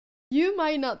You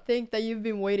might not think that you've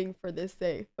been waiting for this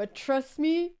day, but trust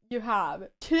me, you have.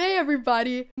 Today,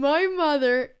 everybody, my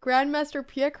mother, Grandmaster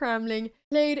Pia Cramling,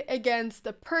 played against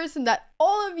the person that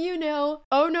all of you know.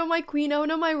 Oh no, my queen, oh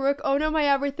no, my rook, oh no, my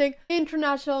everything.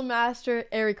 International Master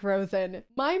Eric Rosen.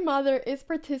 My mother is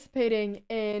participating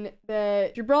in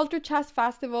the Gibraltar Chess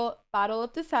Festival Battle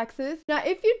of the Sexes. Now,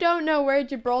 if you don't know where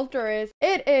Gibraltar is,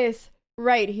 it is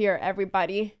right here,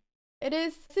 everybody. It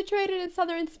is situated in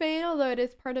southern Spain, although it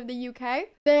is part of the UK.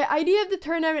 The idea of the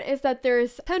tournament is that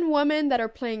there's 10 women that are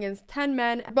playing against 10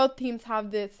 men. Both teams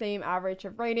have the same average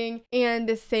of rating and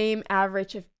the same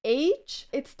average of age.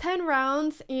 It's 10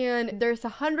 rounds and there's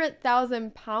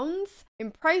 £100,000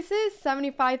 in prizes,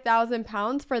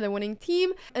 £75,000 for the winning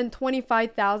team and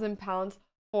 £25,000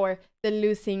 for the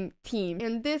losing team.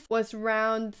 And this was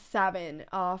round 7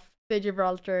 of the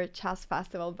Gibraltar Chess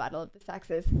Festival Battle of the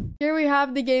Sexes. Here we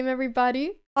have the game,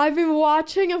 everybody. I've been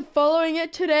watching and following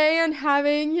it today and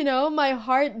having, you know, my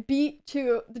heart beat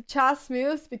to the chess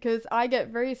moves because I get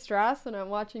very stressed when I'm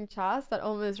watching chess. That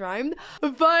almost rhymed.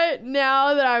 But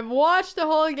now that I've watched the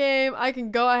whole game, I can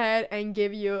go ahead and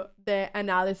give you the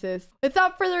analysis.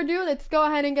 Without further ado, let's go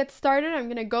ahead and get started. I'm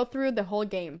gonna go through the whole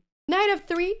game. Knight of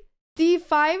 3.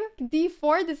 D5,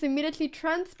 D4, this immediately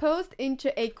transposed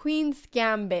into a Queen's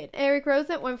Gambit. Eric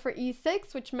Rosen went for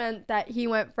E6, which meant that he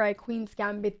went for a Queen's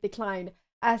Gambit decline,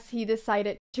 as he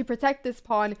decided to protect this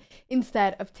pawn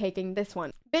instead of taking this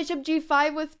one. Bishop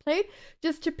G5 was played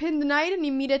just to pin the knight, and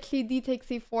immediately D takes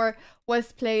C4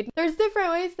 was played. There's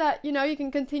different ways that, you know, you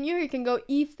can continue. You can go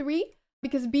E3,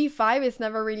 because B5 is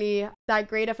never really that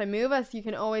great of a move, as you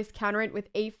can always counter it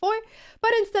with A4.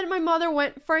 But instead, my mother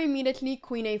went for immediately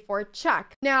Queen A4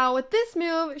 check. Now, with this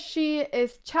move, she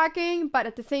is checking, but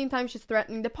at the same time, she's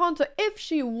threatening the pawn. So if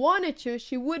she wanted to,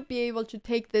 she would be able to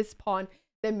take this pawn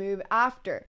the move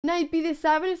after. Knight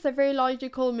BD7 is a very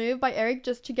logical move by Eric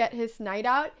just to get his knight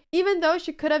out. Even though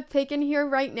she could have taken here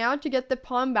right now to get the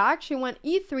pawn back, she went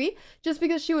E3 just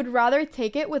because she would rather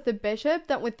take it with the bishop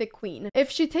than with the queen. If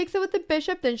she takes it with the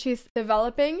bishop, then she's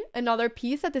developing another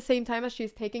piece at the same time as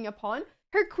she's taking a pawn.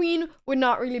 Her queen would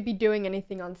not really be doing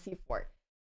anything on C4.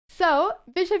 So,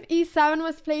 bishop E7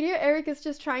 was played here. Eric is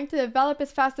just trying to develop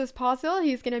as fast as possible.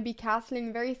 He's going to be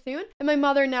castling very soon. And my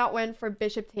mother now went for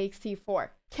bishop takes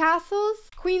C4.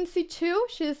 Castles, Queen C2.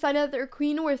 She decided that her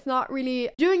queen was not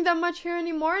really doing that much here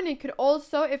anymore. And it could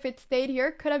also, if it stayed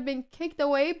here, could have been kicked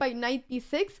away by Knight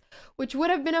B6, which would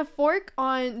have been a fork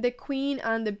on the queen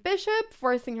and the bishop,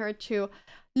 forcing her to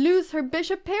lose her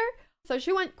bishop pair. So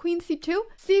she went Queen C2,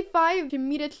 C5 to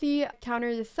immediately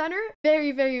counter the center.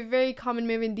 Very, very, very common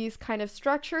move in these kind of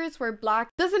structures where black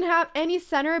doesn't have any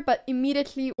center but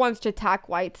immediately wants to attack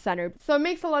white center. So it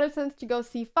makes a lot of sense to go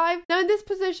C5. Now in this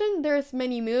position, there's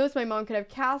many moves. My mom could have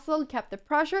castled, kept the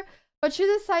pressure, but she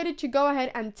decided to go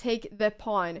ahead and take the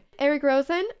pawn. Eric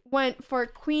Rosen went for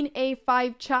Queen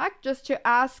A5 check just to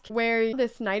ask where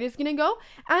this knight is gonna go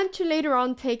and to later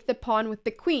on take the pawn with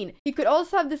the queen. He could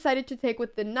also have decided to take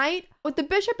with the knight. With the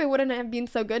bishop, it wouldn't have been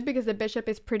so good because the bishop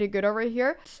is pretty good over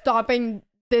here, stopping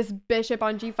this bishop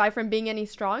on G5 from being any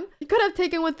strong. He could have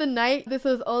taken with the knight. This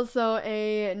was also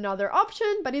another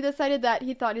option, but he decided that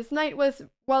he thought his knight was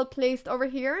well placed over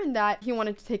here and that he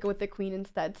wanted to take it with the queen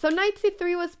instead. So Knight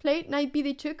C3 was played. Knight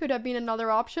BD2 could have been another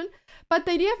option. But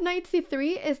the idea of Knight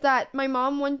C3 is that my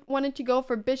mom wanted to go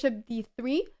for Bishop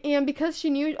D3. And because she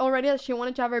knew already that she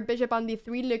wanted to have her bishop on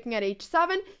D3 looking at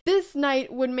H7, this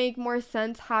knight would make more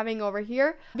sense having over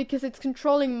here because it's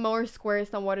controlling more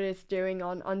squares than what it is doing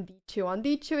on D2. On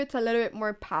D2, it's a little bit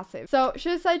more passive. So she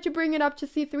decided to bring it up to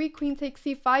C3, Queen takes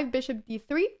C5, Bishop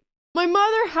D3. My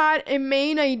mother had a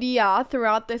main idea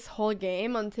throughout this whole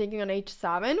game on taking on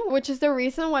H7, which is the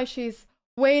reason why she's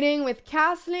waiting with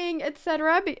castling,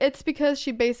 etc. It's because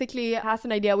she basically has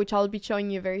an idea, which I'll be showing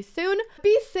you very soon.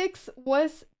 B6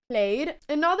 was played.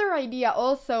 Another idea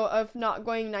also of not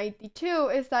going Knight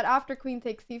D2 is that after Queen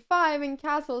takes C5 in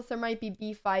castles, there might be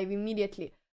B5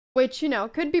 immediately. Which, you know,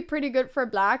 could be pretty good for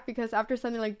black because after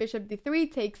something like Bishop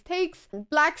D3 takes,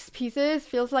 black's pieces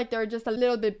feels like they're just a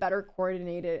little bit better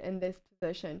coordinated in this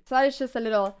position. So that is just a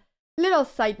little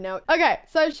side note. Okay,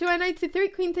 so she went Knight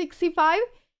C3, Queen takes C5,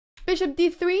 Bishop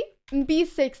D3, and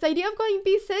B6. The idea of going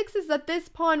B6 is that this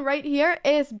pawn right here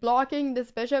is blocking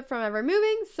this bishop from ever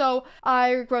moving. So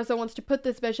Eric Rosen wants to put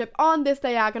this bishop on this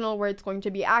diagonal where it's going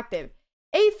to be active.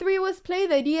 A3 was played.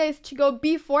 The idea is to go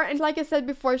B4, and like I said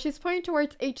before, she's pointing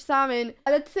towards H7.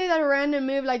 Let's say that a random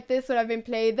move like this would have been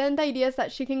played. Then the idea is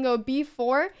that she can go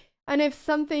B4, and if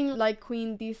something like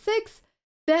Queen D6,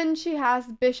 then she has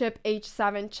Bishop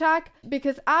H7 check,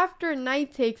 because after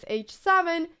Knight takes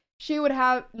H7, she would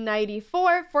have knight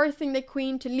e4, forcing the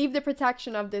queen to leave the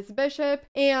protection of this bishop.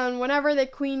 And whenever the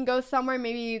queen goes somewhere,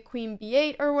 maybe queen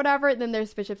b8 or whatever, then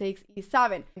there's bishop takes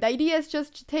e7. The idea is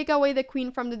just to take away the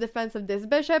queen from the defense of this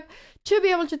bishop to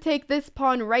be able to take this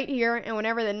pawn right here. And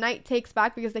whenever the knight takes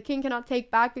back, because the king cannot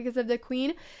take back because of the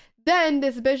queen, then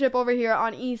this bishop over here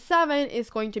on e7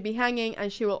 is going to be hanging,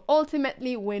 and she will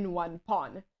ultimately win one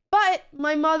pawn. But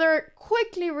my mother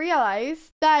quickly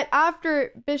realized that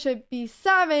after bishop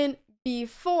b7,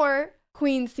 b4,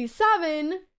 queen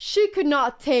c7, she could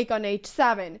not take on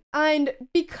h7. And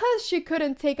because she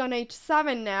couldn't take on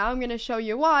h7 now, I'm going to show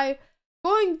you why,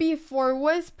 going b4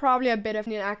 was probably a bit of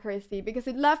an inaccuracy because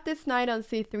it left this knight on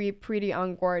c3 pretty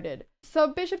unguarded. So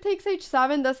bishop takes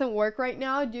h7 doesn't work right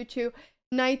now due to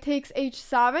knight takes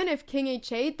h7. If king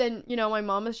h8, then, you know, my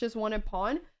mom has just won a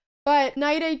pawn. But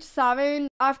knight h7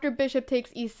 after bishop takes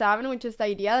e7, which is the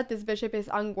idea that this bishop is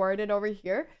unguarded over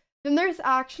here, then there's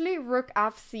actually rook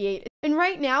fc8. And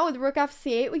right now with rook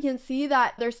fc8, we can see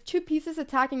that there's two pieces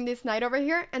attacking this knight over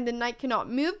here, and the knight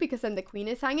cannot move because then the queen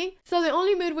is hanging. So the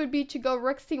only move would be to go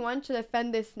rook c1 to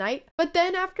defend this knight. But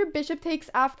then after bishop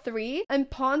takes f3 and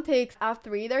pawn takes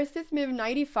f3, there's this move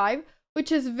knight e5,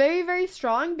 which is very, very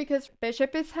strong because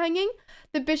bishop is hanging.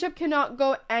 The bishop cannot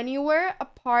go anywhere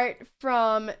apart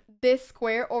from this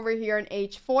square over here in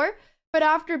h4. But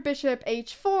after bishop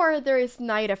h4, there is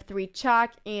knight f3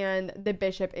 check, and the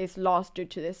bishop is lost due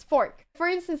to this fork. For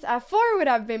instance, f4 would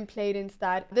have been played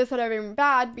instead. This would have been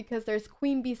bad because there's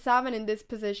queen b7 in this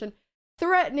position,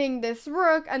 threatening this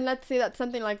rook. And let's say that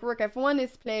something like rook f1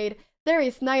 is played. There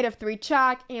is knight f3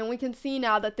 check, and we can see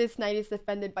now that this knight is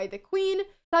defended by the queen.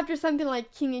 So after something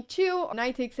like king e2,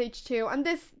 knight takes h2, and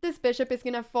this bishop is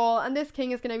gonna fall, and this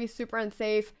king is gonna be super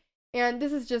unsafe, and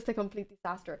this is just a complete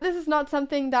disaster. This is not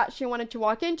something that she wanted to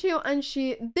walk into, and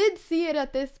she did see it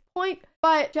at this point,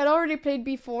 but she had already played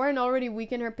b4 and already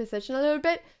weakened her position a little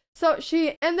bit, so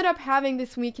she ended up having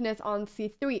this weakness on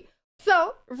c3.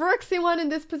 So rook c1 in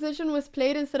this position was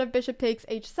played instead of bishop takes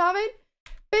h7.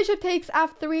 Bishop takes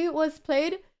f3 was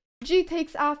played. G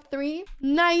takes f3,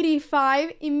 knight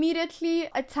e5, immediately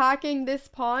attacking this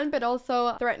pawn, but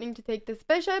also threatening to take this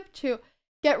bishop to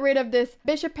get rid of this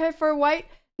bishop pair for white.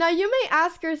 Now, you may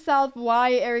ask yourself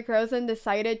why Eric Rosen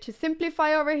decided to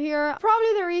simplify over here.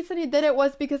 Probably the reason he did it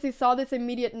was because he saw this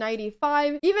immediate knight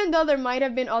e5, even though there might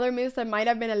have been other moves that might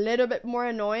have been a little bit more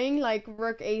annoying, like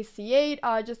rook a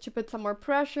c8, just to put some more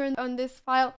pressure on this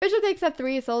file. Bishop takes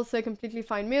f3 is also a completely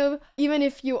fine move, even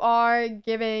if you are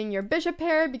giving your bishop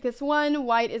pair, because one,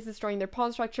 white is destroying their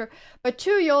pawn structure, but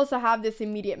two, you also have this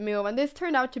immediate move, and this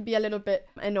turned out to be a little bit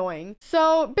annoying.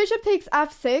 So bishop takes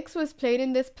f6 was played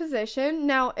in this position.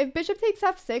 Now, if bishop takes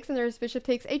f6 and there's bishop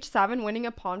takes h7, winning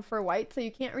a pawn for white, so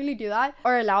you can't really do that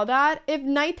or allow that. If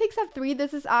knight takes f3,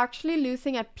 this is actually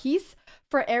losing a piece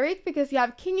for Eric because you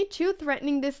have king e2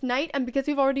 threatening this knight, and because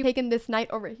you've already taken this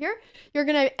knight over here, you're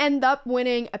gonna end up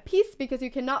winning a piece because you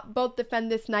cannot both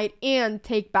defend this knight and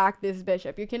take back this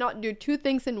bishop. You cannot do two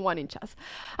things in one in chess,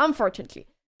 unfortunately.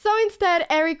 So instead,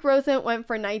 Eric Rosen went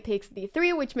for knight takes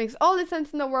d3, which makes all the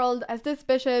sense in the world, as this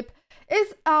bishop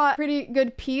is a pretty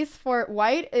good piece for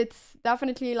white. It's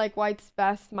definitely like white's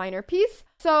best minor piece.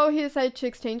 So he decided to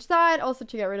exchange that, also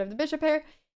to get rid of the bishop pair.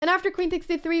 And after queen takes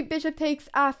d3, bishop takes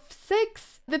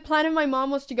f6. The plan of my mom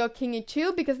was to go king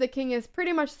e2 because the king is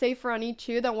pretty much safer on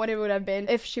e2 than what it would have been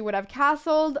if she would have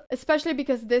castled, especially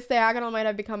because this diagonal might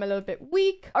have become a little bit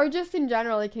weak, or just in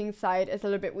general the king's side is a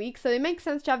little bit weak. So it makes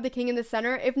sense to have the king in the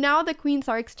center. If now the queens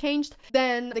are exchanged,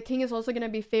 then the king is also going to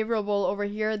be favorable over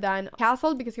here than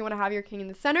castled because you want to have your king in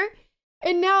the center.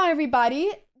 And now,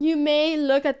 everybody, you may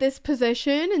look at this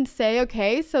position and say,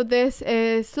 okay, so this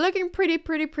is looking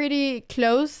pretty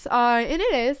close. And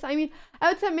it is. I mean, I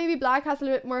would say maybe black has a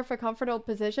little bit more of a comfortable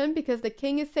position because the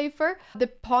king is safer. The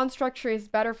pawn structure is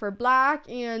better for black.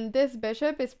 And this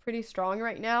bishop is pretty strong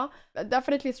right now.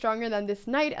 Definitely stronger than this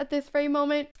knight at this very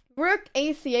moment. Rook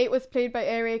ac8 was played by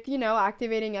Eric, you know,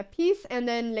 activating a piece. And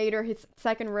then later his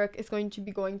second rook is going to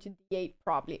be going to d8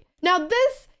 probably. Now,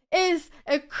 this is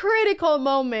a critical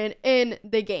moment in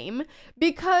the game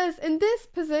because in this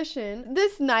position,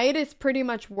 this knight is pretty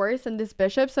much worse than this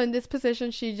bishop. So in this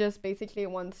position, she just basically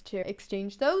wants to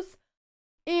exchange those.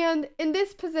 And in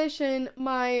this position,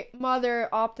 my mother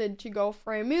opted to go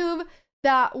for a move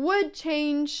that would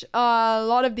change a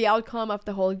lot of the outcome of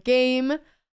the whole game.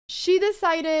 She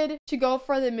decided to go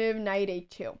for the move knight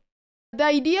a2. The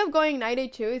idea of going knight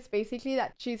a2 is basically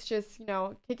that she's just, you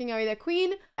know, kicking away the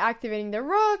queen, activating the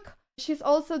rook. She's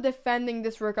also defending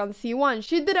this rook on c1.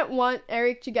 She didn't want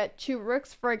Eric to get two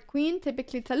rooks for a queen.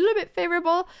 Typically, it's a little bit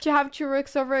favorable to have two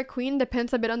rooks over a queen.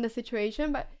 Depends a bit on the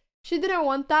situation, but She didn't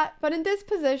want that, but in this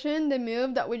position, the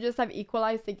move that would just have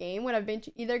equalized the game would have been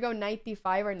to either go knight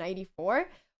d5 or knight e4,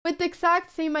 with the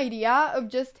exact same idea of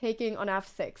just taking on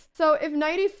f6. So if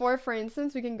knight e4, for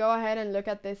instance, we can go ahead and look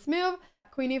at this move.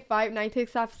 Queen e5, knight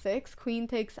takes f6, queen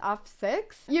takes f6.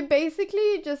 You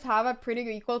basically just have a pretty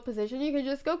equal position. You could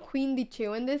just go queen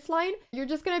d2 in this line. You're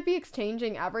just going to be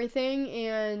exchanging everything,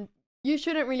 and you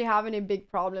shouldn't really have any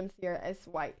big problems here as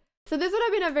white. So this would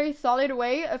have been a very solid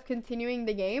way of continuing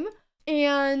the game.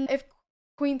 And if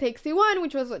queen takes c1,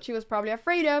 which was what she was probably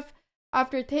afraid of,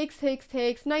 after takes,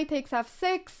 knight takes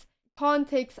f6, pawn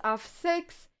takes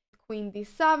f6, queen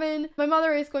d7. My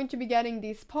mother is going to be getting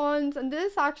these pawns, and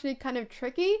this is actually kind of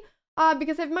tricky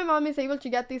because if my mom is able to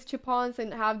get these two pawns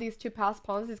and have these two passed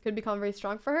pawns, this could become very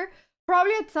strong for her.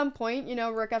 Probably at some point, you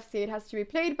know, rook f8 has to be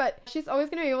played, but she's always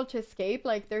going to be able to escape.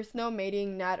 Like, there's no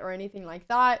mating net or anything like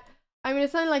that. I mean,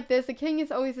 it's something like this. The king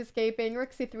is always escaping,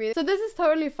 rook c3. So this is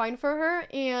totally fine for her,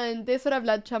 and this would have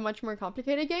led to a much more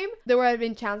complicated game. There would have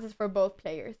been chances for both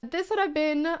players. This would have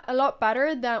been a lot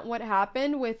better than what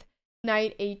happened with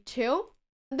knight a2.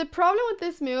 The problem with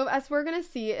this move, as we're going to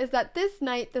see, is that this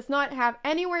knight does not have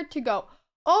anywhere to go.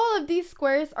 All of these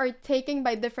squares are taken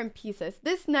by different pieces.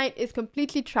 This knight is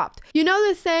completely trapped. You know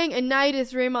the saying, a knight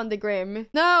is grim on the grim?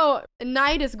 No, a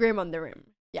knight is grim on the rim.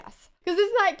 Yes. Because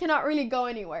this knight cannot really go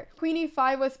anywhere. Queen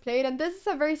e5 was played, and this is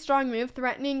a very strong move,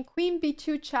 threatening queen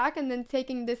b2 check and then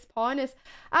taking this pawn. Is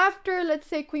after, let's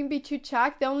say, queen b2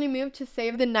 check, the only move to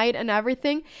save the knight and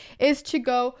everything is to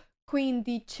go queen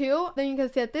d2. Then you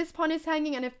can see that this pawn is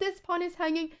hanging, and if this pawn is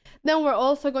hanging, then we're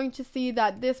also going to see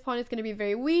that this pawn is going to be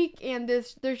very weak, and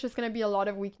there's just going to be a lot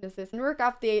of weaknesses. And rook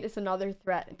f8 is another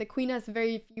threat. The queen has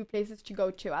very few places to go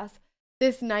to, as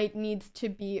this knight needs to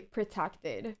be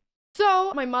protected.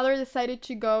 So my mother decided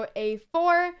to go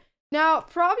a4. Now,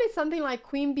 probably something like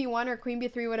queen b1 or queen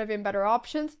b3 would have been better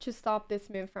options to stop this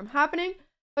move from happening.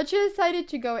 But she decided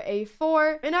to go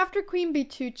a4. And after queen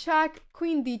b2 check,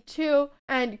 queen d2,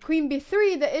 and queen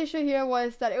b3, the issue here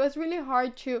was that it was really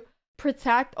hard to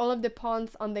protect all of the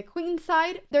pawns on the queen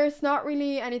side. There's not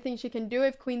really anything she can do.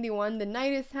 If queen d1, the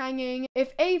knight is hanging.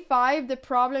 If a5, the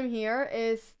problem here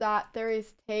is that there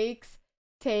is takes,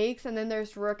 and then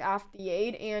there's rook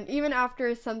f8, and even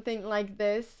after something like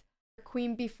this,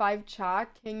 queen b5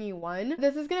 check, king e1,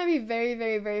 this is going to be very,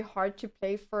 very, very hard to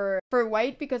play for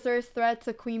white because there's threats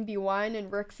of queen b1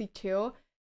 and rook c2.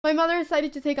 My mother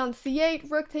decided to take on c8,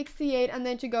 rook takes c8, and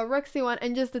then to go rook c1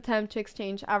 and just attempt to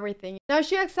exchange everything. Now,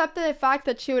 she accepted the fact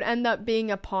that she would end up being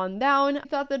a pawn down. I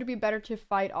thought that it would be better to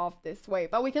fight off this way,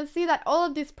 but we can see that all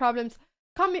of these problems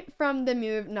coming from the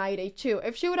move knight a2.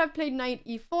 If she would have played knight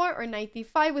e4 or knight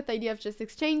d5 with the idea of just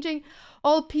exchanging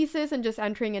all pieces and just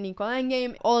entering an equal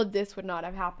endgame, all of this would not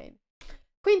have happened.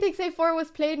 Queen takes a4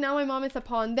 was played. Now my mom is a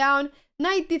pawn down.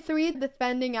 Knight d3,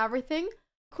 defending everything.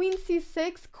 Queen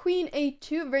c6, queen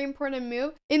a2, very important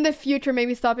move. In the future,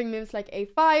 maybe stopping moves like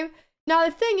a5. Now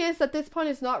the thing is that this pawn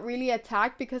is not really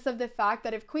attacked because of the fact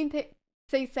that if queen takes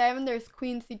a7, there's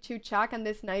queen c2 check and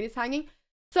this knight is hanging.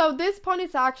 So this pawn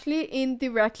is actually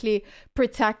indirectly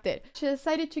protected. She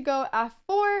decided to go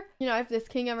f4. You know, if this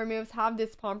king ever moves, have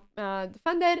this pawn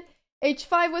defended.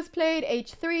 h5 was played,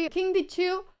 h3, king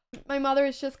d2. My mother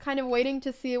is just kind of waiting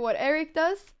to see what Eric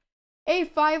does.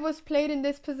 a5 was played in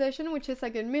this position, which is a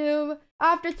good move.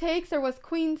 After takes, there was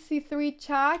queen c3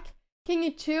 check, king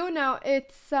e2. Now,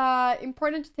 it's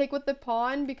important to take with the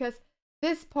pawn because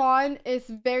this pawn is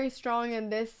very strong in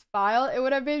this file. It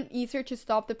would have been easier to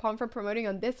stop the pawn from promoting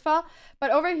on this file. But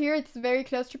over here, it's very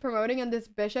close to promoting, and this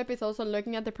bishop is also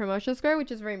looking at the promotion square,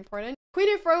 which is very important.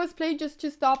 Queen e4 was played just to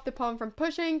stop the pawn from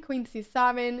pushing. Queen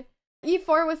c7.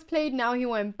 e4 was played. Now he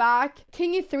went back.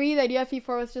 King e3. The idea of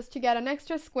e4 was just to get an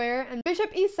extra square. And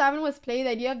bishop e7 was played.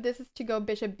 The idea of this is to go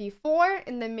bishop b4,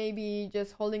 and then maybe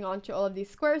just holding on to all of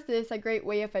these squares. This is a great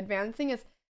way of advancing, as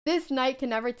this knight can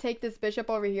never take this bishop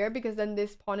over here because then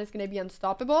this pawn is going to be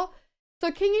unstoppable.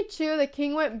 So king e2, the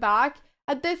king went back.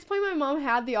 At this point, my mom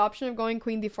had the option of going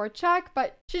queen d4 check,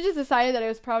 but she just decided that it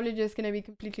was probably just going to be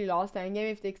completely lost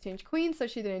endgame if they exchange queens, so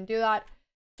she didn't do that.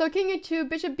 So king e2,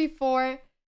 bishop b4,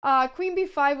 queen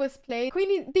b5 was played.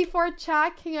 Queen d4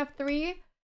 check, king f3.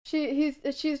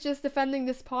 She's just defending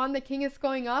this pawn. The king is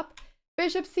going up.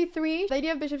 Bishop c3. The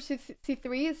idea of bishop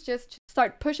c3 is just to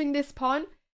start pushing this pawn.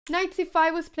 Knight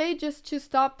c5 was played just to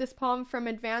stop this pawn from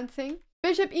advancing.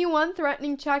 Bishop e1,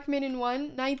 threatening checkmate in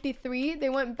 1. Knight d3. They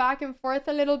went back and forth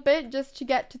a little bit just to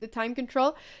get to the time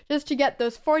control. Just to get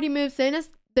those 40 moves in, as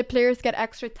the players get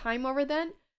extra time over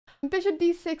then. Bishop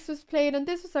d6 was played, and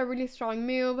this was a really strong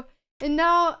move. And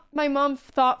now my mom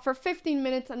thought for 15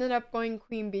 minutes, ended up going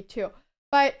queen b2.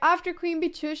 But after queen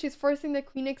b2, she's forcing the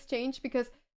queen exchange because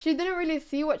she didn't really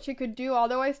see what she could do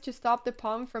otherwise to stop the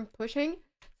pawn from pushing.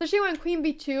 So she went queen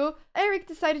b2. Eric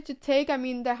decided to take. I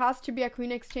mean, there has to be a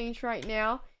queen exchange right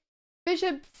now.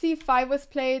 Bishop c5 was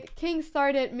played. King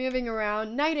started moving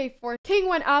around. Knight a4. King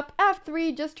went up.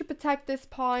 f3 just to protect this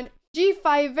pawn.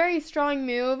 g5, very strong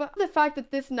move. The fact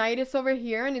that this knight is over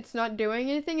here and it's not doing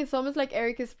anything, it's almost like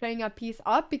Eric is playing a piece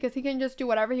up because he can just do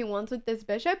whatever he wants with this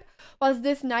bishop, whilst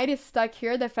this knight is stuck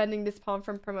here defending this pawn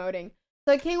from promoting.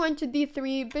 So king went to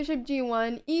d3, bishop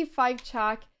g1, e5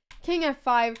 check, king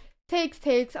f5,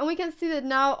 takes, and we can see that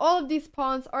now all of these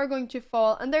pawns are going to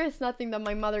fall and there is nothing that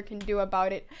my mother can do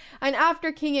about it. And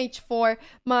after king h4,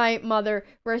 my mother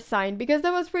resigned because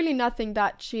there was really nothing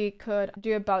that she could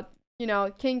do about, you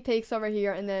know, king takes over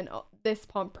here and then this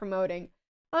pawn promoting.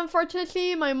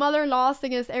 Unfortunately, my mother lost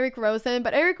against Eric Rosen,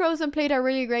 but Eric Rosen played a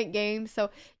really great game. So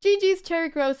GG's to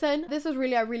Eric Rosen. This was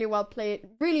really a really well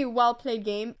played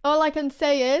game. All I can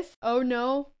say is, oh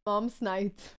no, mom's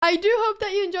knight. I do hope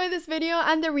that you enjoyed this video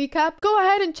and the recap. Go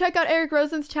ahead and check out Eric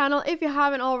Rosen's channel if you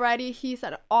haven't already. He's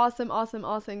an awesome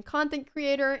content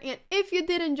creator. And if you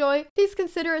did enjoy, please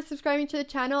consider subscribing to the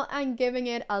channel and giving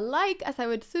it a like, as I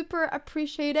would super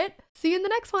appreciate it. See you in the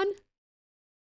next one.